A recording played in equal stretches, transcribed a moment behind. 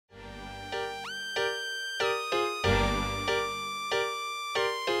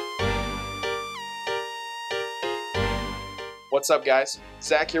What's up guys,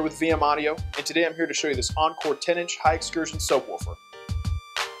 Zach here with VM Audio, and today I'm here to show you this Encore 10-inch high excursion subwoofer.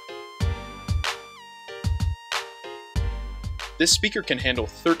 This speaker can handle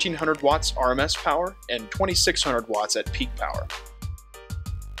 1300 watts RMS power and 2600 watts at peak power.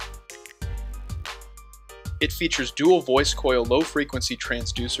 It features dual voice coil low frequency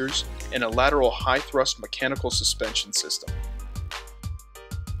transducers and a lateral high thrust mechanical suspension system.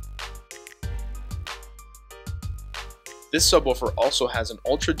 This subwoofer also has an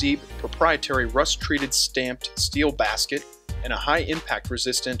ultra-deep, proprietary rust-treated stamped steel basket and a high-impact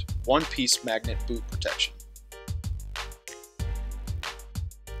resistant one-piece magnet boot protection.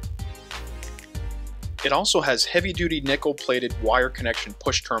 It also has heavy-duty nickel-plated wire connection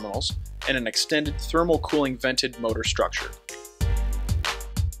push terminals and an extended thermal cooling vented motor structure.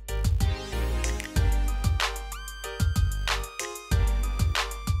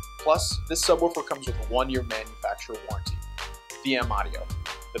 Plus, this subwoofer comes with a 1-year manufacturer warranty. VM Audio,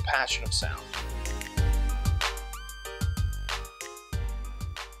 the passion of sound.